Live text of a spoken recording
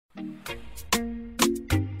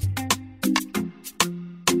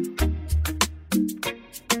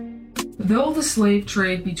Though the slave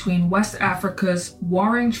trade between West Africa's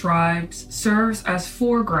warring tribes serves as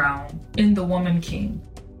foreground in The Woman King,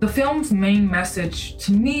 the film's main message,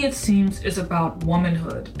 to me it seems, is about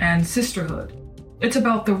womanhood and sisterhood. It's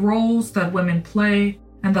about the roles that women play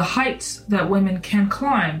and the heights that women can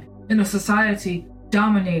climb in a society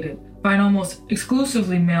dominated by an almost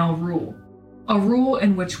exclusively male rule, a rule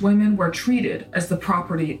in which women were treated as the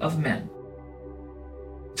property of men.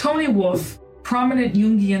 Toni Wolff, prominent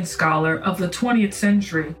Jungian scholar of the 20th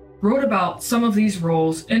century, wrote about some of these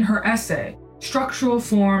roles in her essay, Structural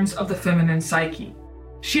Forms of the Feminine Psyche.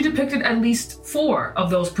 She depicted at least 4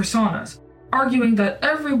 of those personas, arguing that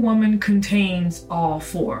every woman contains all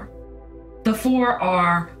 4. The 4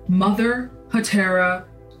 are mother, hetera,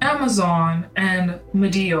 Amazon, and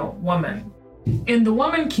medial woman. In The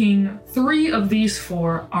Woman King, 3 of these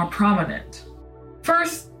 4 are prominent.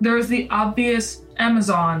 First, there is the obvious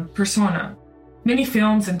Amazon persona. Many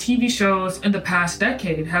films and TV shows in the past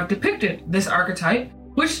decade have depicted this archetype,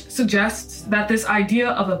 which suggests that this idea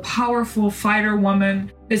of a powerful fighter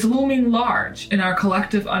woman is looming large in our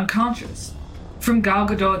collective unconscious. From Gal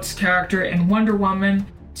Gadot's character in Wonder Woman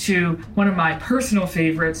to one of my personal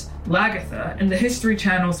favorites, Lagertha, in the History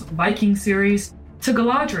Channel's Viking series, to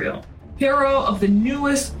Galadriel, hero of the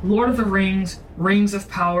newest Lord of the Rings, Rings of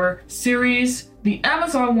Power series, the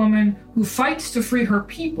Amazon woman who fights to free her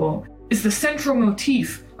people is the central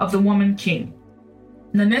motif of The Woman King.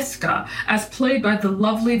 Nanisca, as played by the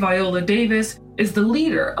lovely Viola Davis, is the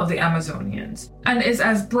leader of the Amazonians, and is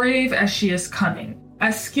as brave as she is cunning,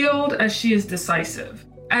 as skilled as she is decisive,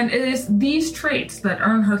 and it is these traits that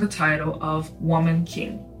earn her the title of Woman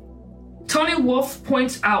King. Toni Wolff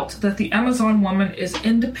points out that the Amazon woman is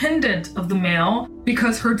independent of the male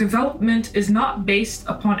because her development is not based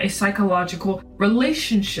upon a psychological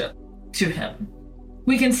relationship to him.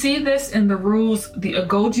 We can see this in the rules the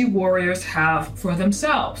Agoji warriors have for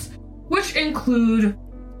themselves, which include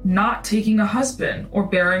not taking a husband or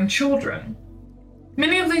bearing children.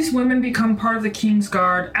 Many of these women become part of the King's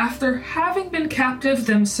Guard after having been captive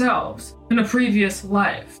themselves in a previous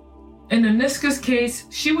life. In Nanisca's case,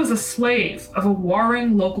 she was a slave of a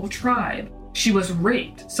warring local tribe. She was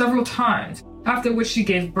raped several times, after which she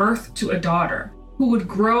gave birth to a daughter, who would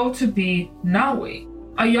grow to be Nawi,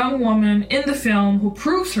 a young woman in the film who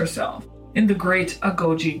proves herself in the Great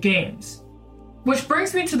Agoji Games. Which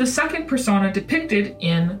brings me to the second persona depicted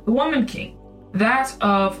in The Woman King, that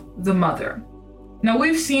of the mother. Now,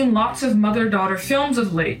 we've seen lots of mother-daughter films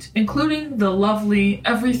of late, including the lovely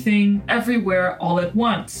Everything, Everywhere, All at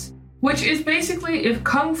Once, which is basically if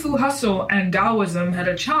Kung Fu Hustle and Taoism had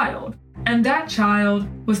a child, and that child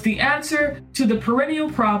was the answer to the perennial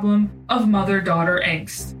problem of mother-daughter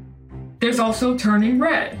angst. There's also Turning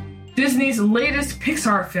Red, Disney's latest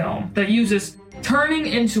Pixar film that uses turning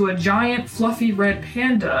into a giant fluffy red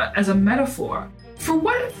panda as a metaphor for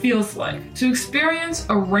what it feels like to experience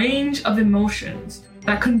a range of emotions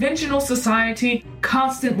that conventional society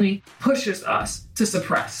constantly pushes us to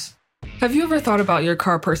suppress. Have you ever thought about your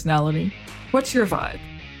car personality? What's your vibe?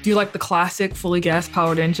 Do you like the classic, fully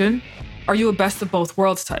gas-powered engine? Are you a best of both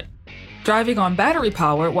worlds type, driving on battery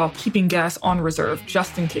power while keeping gas on reserve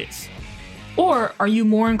just in case? Or are you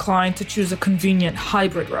more inclined to choose a convenient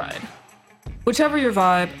hybrid ride? Whichever your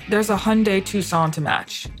vibe, there's a Hyundai Tucson to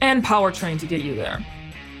match, and powertrain to get you there.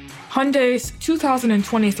 Hyundai's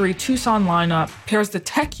 2023 Tucson lineup pairs the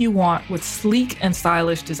tech you want with sleek and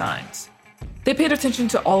stylish designs. They paid attention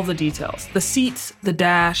to all the details, the seats, the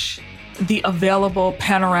dash, the available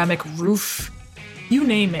panoramic roof. You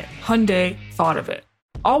name it, Hyundai thought of it.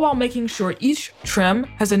 All while making sure each trim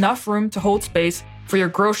has enough room to hold space for your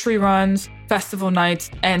grocery runs, festival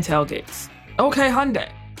nights, and tailgates. Okay, Hyundai.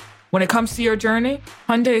 When it comes to your journey,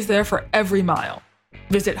 Hyundai is there for every mile.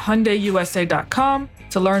 Visit HyundaiUSA.com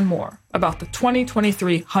to learn more about the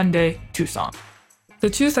 2023 Hyundai Tucson. The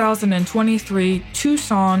 2023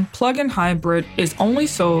 Tucson plug-in hybrid is only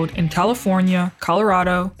sold in California,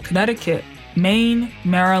 Colorado, Connecticut, Maine,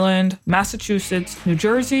 Maryland, Massachusetts, New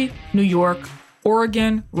Jersey, New York,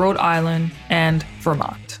 Oregon, Rhode Island, and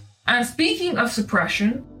Vermont. And speaking of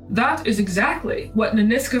suppression, that is exactly what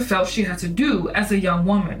Nanisca felt she had to do as a young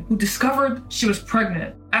woman who discovered she was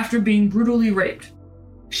pregnant after being brutally raped.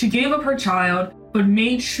 She gave up her child, but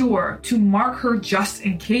made sure to mark her just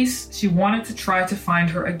in case she wanted to try to find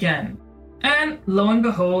her again. And lo and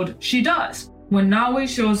behold, she does, when Nawi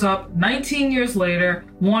shows up 19 years later,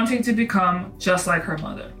 wanting to become just like her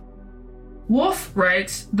mother. Wolff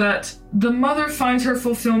writes that the mother finds her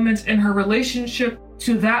fulfillment in her relationship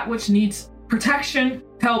to that which needs protection,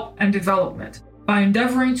 help, and development by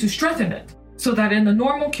endeavoring to strengthen it so that in the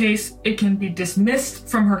normal case, it can be dismissed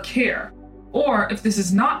from her care, or if this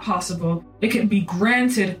is not possible, it can be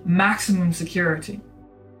granted maximum security.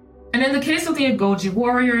 And in the case of the Agoji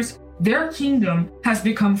warriors, their kingdom has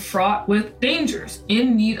become fraught with dangers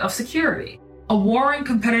in need of security. A warring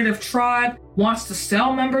competitive tribe wants to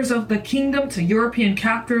sell members of the kingdom to European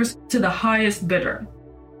captors to the highest bidder.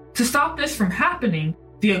 To stop this from happening,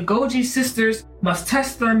 the Agoji sisters must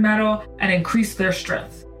test their mettle and increase their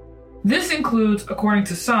strength. This includes, according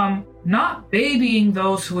to some, not babying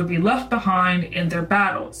those who would be left behind in their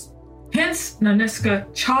battles. Hence,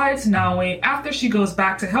 Nanisca chides Nawi after she goes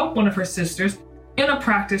back to help one of her sisters in a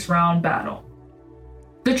practice round battle.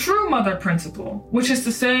 The true mother principle, which is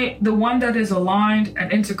to say the one that is aligned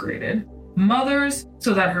and integrated, mothers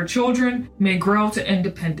so that her children may grow to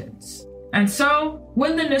independence. And so,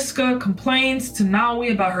 when Nanisca complains to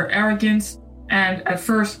Nawi about her arrogance and, at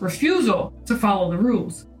first, refusal to follow the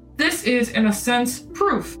rules, this is, in a sense,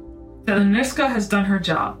 proof that Nanisca has done her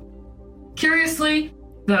job. Curiously,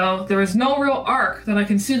 though, there is no real arc that I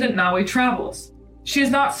can see that Nawi travels. She is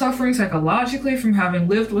not suffering psychologically from having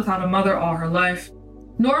lived without a mother all her life,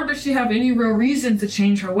 nor does she have any real reason to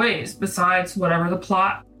change her ways besides whatever the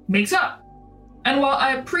plot makes up. And while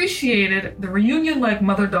I appreciated the reunion-like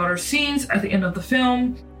mother-daughter scenes at the end of the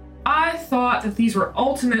film, I thought that these were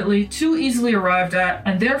ultimately too easily arrived at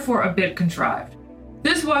and therefore a bit contrived.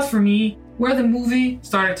 This was, for me, where the movie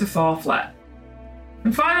started to fall flat.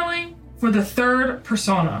 And finally, for the third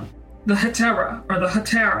persona, the Hetera, or the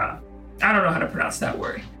Hetera. I don't know how to pronounce that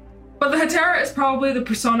word. But the Hetera is probably the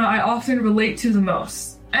persona I often relate to the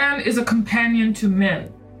most, and is a companion to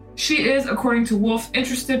men. She is, according to Woolf,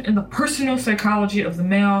 interested in the personal psychology of the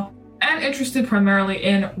male, and interested primarily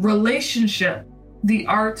in relationship, the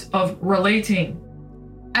art of relating.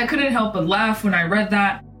 I couldn't help but laugh when I read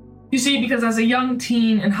that. You see, because as a young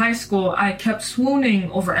teen in high school, I kept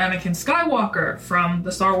swooning over Anakin Skywalker from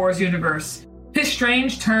the Star Wars universe. His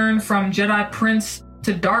strange turn from Jedi Prince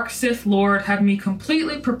to Dark Sith Lord had me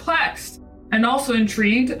completely perplexed, and also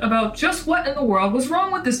intrigued about just what in the world was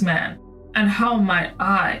wrong with this man, and how might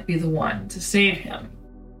I be the one to save him.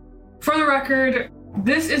 For the record,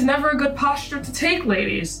 this is never a good posture to take,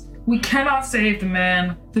 ladies. We cannot save the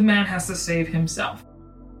man has to save himself.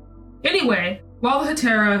 Anyway, while the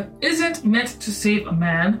Hetera isn't meant to save a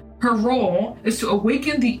man, her role is to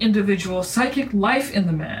awaken the individual's psychic life in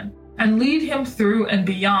the man and lead him through and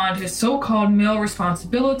beyond his so-called male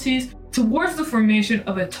responsibilities towards the formation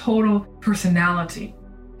of a total personality.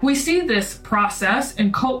 We see this process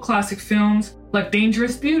in cult classic films like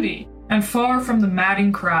Dangerous Beauty and Far from the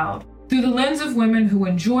Madding Crowd, through the lens of women who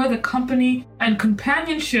enjoy the company and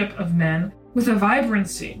companionship of men with a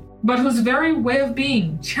vibrancy, but whose very way of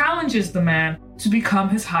being challenges the man to become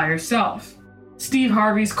his higher self. Steve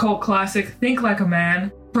Harvey's cult classic Think Like a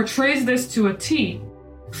Man portrays this to a T.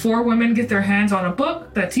 4 women get their hands on a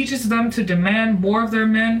book that teaches them to demand more of their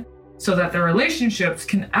men so that their relationships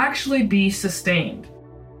can actually be sustained.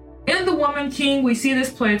 In The Woman King, we see this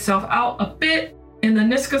play itself out a bit in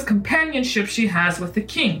Nanisca's companionship she has with the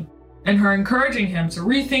king, and her encouraging him to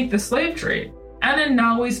rethink the slave trade, and in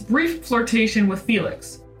Nawi's brief flirtation with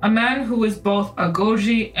Felix, a man who is both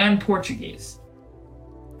Agoji and Portuguese.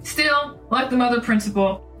 Still, like the mother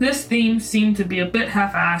principle, this theme seemed to be a bit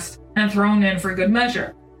half-assed and thrown in for good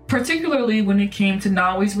measure, particularly when it came to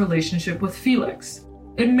Nawi's relationship with Felix.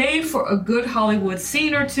 It made for a good Hollywood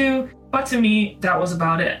scene or two, but to me, that was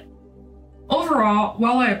about it. Overall,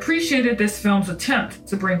 while I appreciated this film's attempt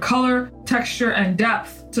to bring color, texture, and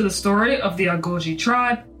depth to the story of the Agoji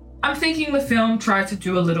tribe, I'm thinking the film tried to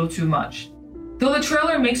do a little too much. Though the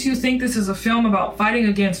trailer makes you think this is a film about fighting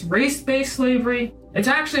against race-based slavery, it's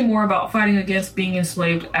actually more about fighting against being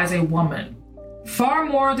enslaved as a woman. Far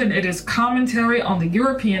more than it is commentary on the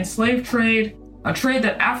European slave trade, a trade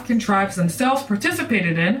that African tribes themselves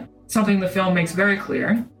participated in, something the film makes very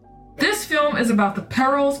clear. This film is about the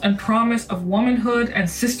perils and promise of womanhood and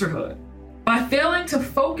sisterhood. By failing to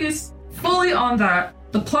focus fully on that,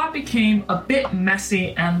 the plot became a bit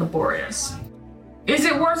messy and laborious. Is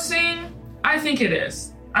it worth seeing? I think it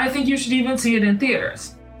is. I think you should even see it in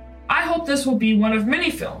theaters. I hope this will be one of many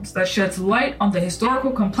films that sheds light on the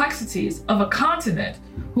historical complexities of a continent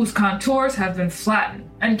whose contours have been flattened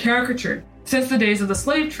and caricatured since the days of the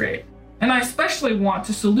slave trade, and I especially want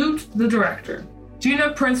to salute the director,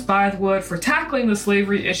 Gina Prince Bythewood, for tackling the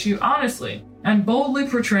slavery issue honestly and boldly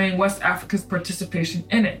portraying West Africa's participation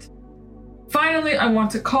in it. Finally, I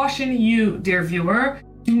want to caution you, dear viewer,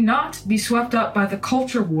 Do not be swept up by the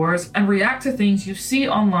culture wars and react to things you see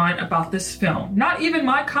online about this film, not even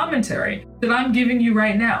my commentary that I'm giving you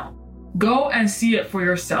right now. Go and see it for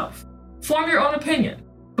yourself. Form your own opinion.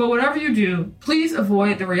 But whatever you do, please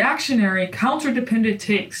avoid the reactionary, counter-dependent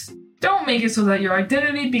takes. Don't make it so that your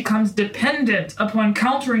identity becomes dependent upon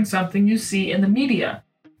countering something you see in the media.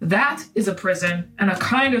 That is a prison and a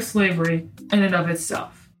kind of slavery in and of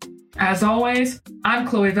itself. As always, I'm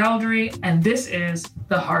Chloe Valdry, and this is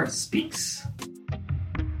The Heart Speaks.